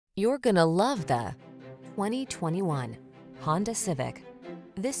You're gonna love the 2021 Honda Civic.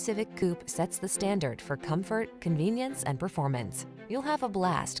 This Civic Coupe sets the standard for comfort, convenience, and performance. You'll have a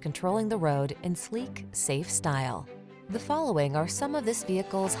blast controlling the road in sleek, safe style. The following are some of this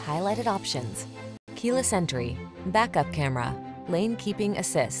vehicle's highlighted options: keyless entry, backup camera, lane keeping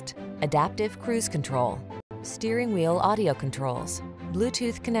assist, adaptive cruise control, steering wheel audio controls,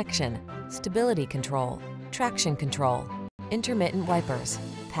 Bluetooth connection, stability control, traction control, intermittent wipers,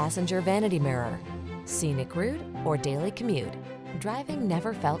 passenger vanity mirror. Scenic route or daily commute, driving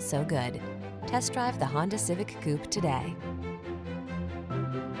never felt so good. Test drive the Honda Civic Coupe today.